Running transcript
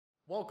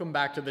Welcome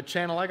back to the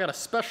channel. I got a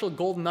special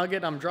gold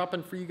nugget I'm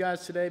dropping for you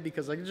guys today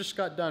because I just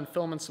got done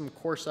filming some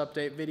course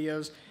update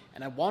videos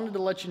and I wanted to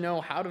let you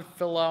know how to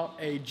fill out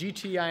a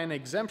GTIN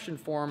exemption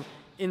form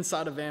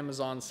inside of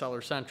Amazon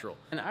Seller Central.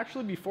 And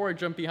actually, before I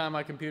jump behind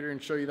my computer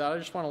and show you that, I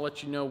just want to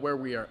let you know where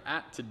we are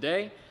at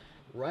today.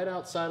 Right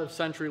outside of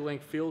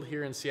CenturyLink Field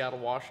here in Seattle,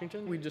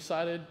 Washington. We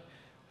decided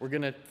we're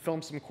gonna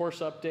film some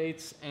course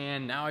updates,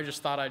 and now I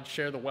just thought I'd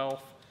share the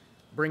wealth,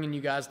 bringing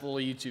you guys a little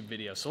YouTube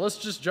video. So let's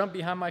just jump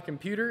behind my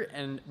computer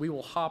and we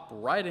will hop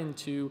right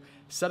into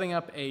setting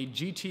up a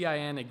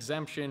GTIN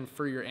exemption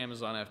for your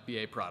Amazon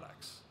FBA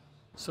products.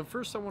 So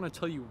first I want to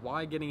tell you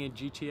why getting a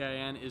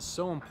GTIN is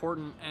so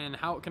important and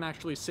how it can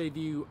actually save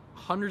you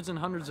hundreds and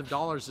hundreds of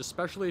dollars,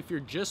 especially if you're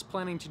just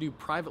planning to do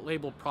private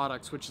label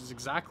products, which is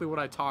exactly what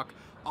I talk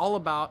all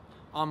about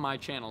on my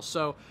channel.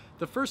 So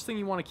the first thing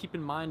you want to keep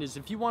in mind is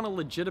if you want a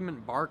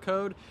legitimate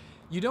barcode,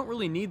 you don't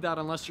really need that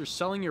unless you're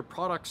selling your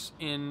products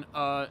in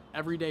a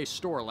everyday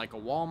store like a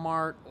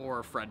Walmart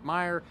or Fred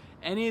Meyer.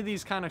 Any of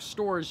these kind of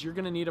stores, you're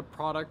gonna need a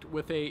product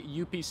with a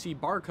UPC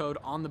barcode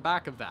on the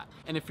back of that.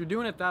 And if you're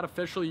doing it that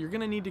official, you're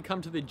gonna need to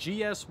come to the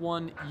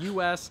GS1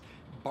 US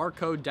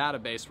barcode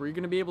database where you're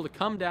going to be able to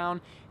come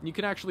down and you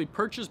can actually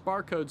purchase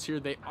barcodes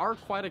here. They are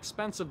quite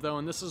expensive though,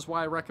 and this is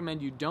why I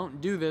recommend you don't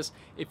do this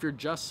if you're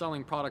just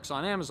selling products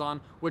on Amazon,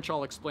 which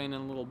I'll explain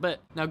in a little bit.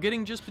 Now,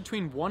 getting just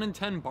between 1 and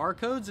 10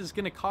 barcodes is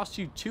going to cost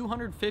you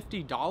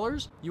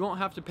 $250. You won't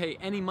have to pay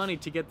any money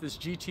to get this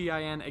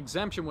GTIN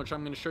exemption, which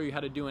I'm going to show you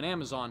how to do in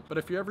Amazon. But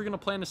if you're ever going to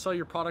plan to sell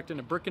your product in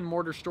a brick and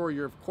mortar store,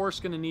 you're of course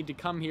going to need to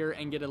come here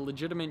and get a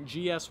legitimate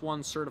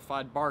GS1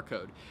 certified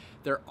barcode.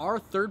 There are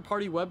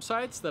third-party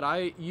websites that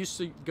I used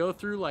to go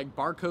through, like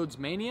Barcodes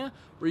Mania,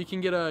 where you can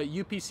get a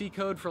UPC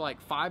code for like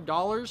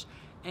 $5,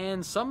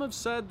 and some have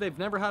said they've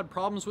never had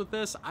problems with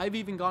this. I've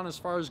even gone as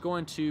far as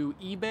going to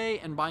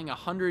eBay and buying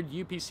 100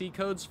 UPC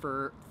codes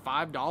for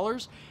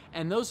 $5,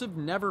 and those have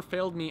never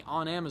failed me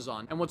on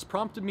Amazon. And what's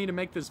prompted me to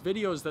make this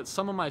video is that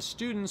some of my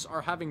students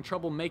are having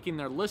trouble making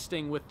their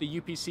listing with the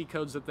UPC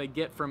codes that they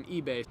get from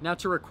eBay. Now,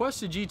 to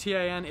request a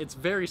GTIN, it's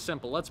very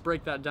simple. Let's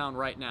break that down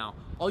right now.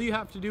 All you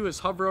have to do is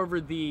hover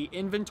over the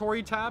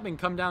inventory tab and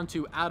come down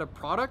to add a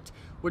product,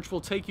 which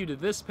will take you to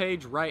this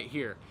page right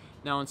here.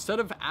 Now, instead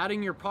of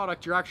adding your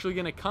product, you're actually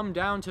going to come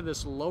down to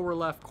this lower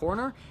left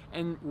corner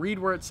and read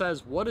where it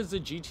says, what is a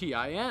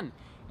GTIN?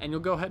 And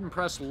you'll go ahead and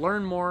press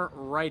learn more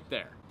right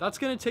there. That's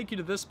going to take you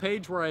to this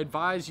page where I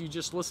advise you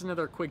just listen to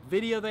their quick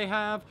video they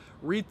have,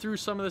 read through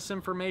some of this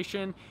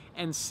information,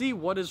 and see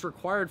what is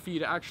required for you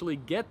to actually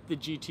get the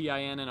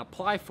GTIN and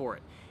apply for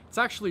it. It's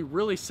actually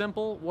really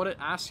simple. What it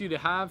asks you to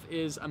have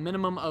is a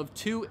minimum of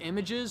 2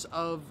 images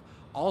of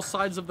all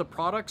sides of the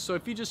product. So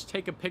if you just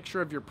take a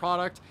picture of your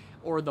product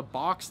or the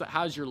box that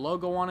has your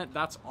logo on it,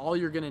 that's all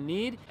you're gonna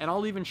need. And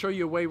I'll even show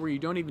you a way where you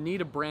don't even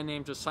need a brand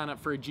name to sign up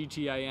for a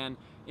GTIN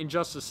in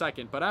just a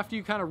second. But after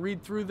you kind of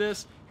read through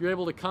this, you're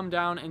able to come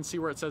down and see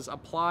where it says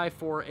apply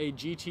for a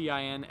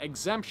GTIN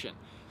exemption.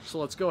 So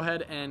let's go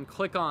ahead and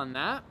click on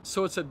that.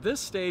 So it's at this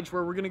stage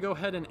where we're gonna go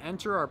ahead and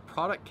enter our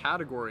product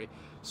category.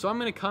 So I'm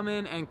gonna come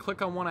in and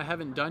click on one I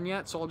haven't done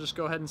yet. So I'll just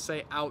go ahead and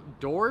say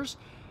outdoors.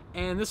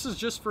 And this is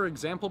just for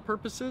example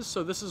purposes.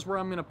 So this is where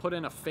I'm gonna put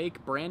in a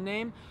fake brand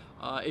name.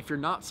 If you're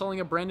not selling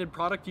a branded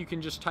product, you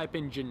can just type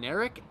in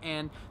generic.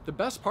 And the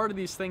best part of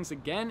these things,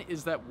 again,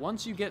 is that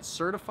once you get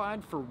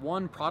certified for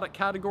one product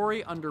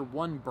category under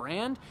one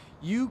brand,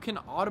 you can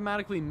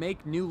automatically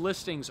make new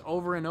listings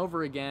over and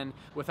over again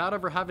without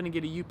ever having to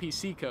get a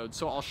UPC code.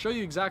 So I'll show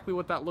you exactly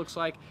what that looks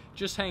like.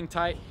 Just hang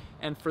tight.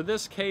 And for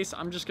this case,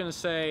 I'm just gonna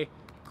say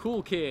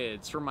Cool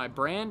Kids for my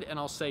brand, and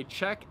I'll say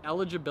check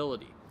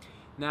eligibility.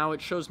 Now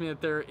it shows me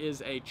that there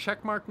is a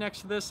check mark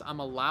next to this. I'm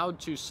allowed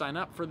to sign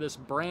up for this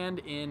brand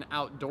in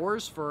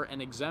outdoors for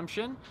an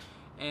exemption.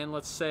 And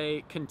let's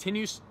say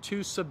continues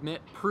to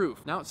submit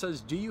proof. Now it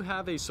says, do you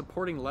have a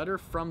supporting letter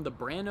from the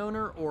brand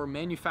owner or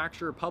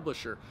manufacturer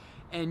publisher?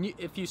 And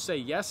if you say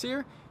yes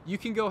here, you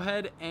can go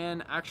ahead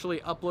and actually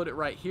upload it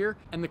right here.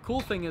 And the cool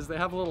thing is they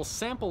have a little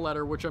sample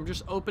letter, which I'm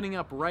just opening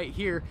up right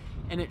here,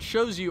 and it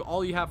shows you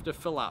all you have to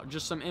fill out,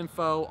 just some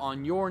info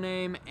on your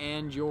name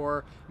and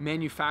your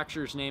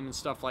manufacturer's name and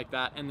stuff like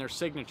that, and their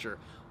signature.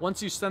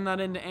 Once you send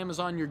that into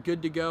Amazon, you're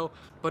good to go.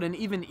 But an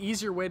even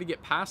easier way to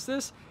get past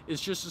this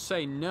is just to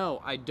say,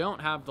 no, I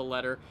don't have the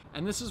letter.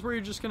 And this is where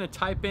you're just gonna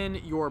type in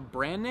your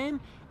brand name,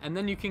 and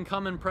then you can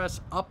come and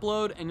press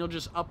upload, and you'll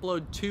just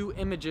upload 2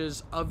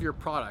 images of your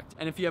product.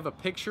 And if you have a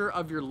picture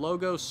of your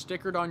logo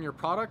stickered on your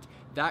product,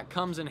 that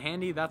comes in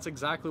handy. That's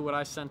exactly what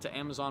I sent to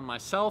Amazon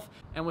myself.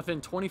 And within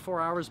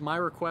 24 hours, my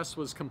request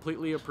was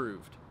completely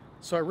approved.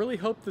 So I really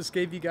hope this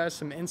gave you guys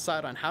some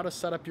insight on how to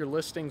set up your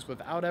listings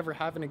without ever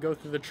having to go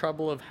through the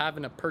trouble of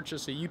having to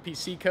purchase a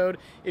UPC code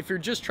if you're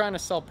just trying to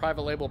sell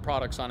private label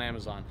products on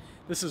Amazon.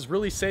 This has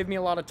really saved me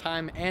a lot of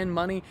time and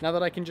money now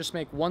that I can just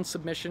make one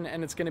submission,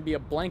 and it's going to be a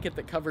blanket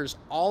that covers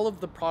all of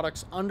the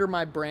products under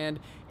my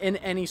brand in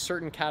any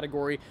certain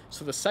category.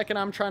 So the second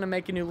I'm trying to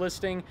make a new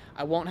listing,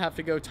 I won't have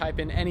to go type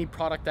in any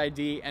product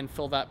ID and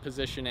fill that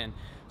position in.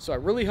 So I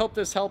really hope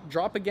this helped.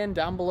 Drop again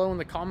down below in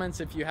the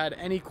comments if you had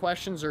any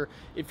questions or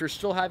if you're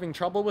still having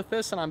trouble with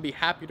this, and I'd be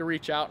happy to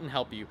reach out and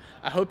help you.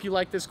 I hope you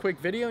liked this quick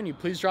video, and you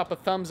please drop a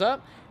thumbs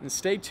up and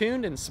stay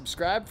tuned and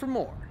subscribe for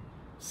more.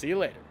 See you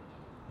later.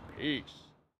 Peace.